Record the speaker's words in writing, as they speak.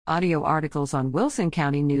Audio articles on Wilson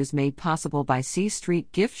County News made possible by C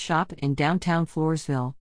Street Gift Shop in downtown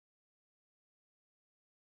Floresville.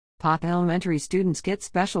 Poth Elementary students get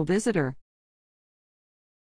special visitor.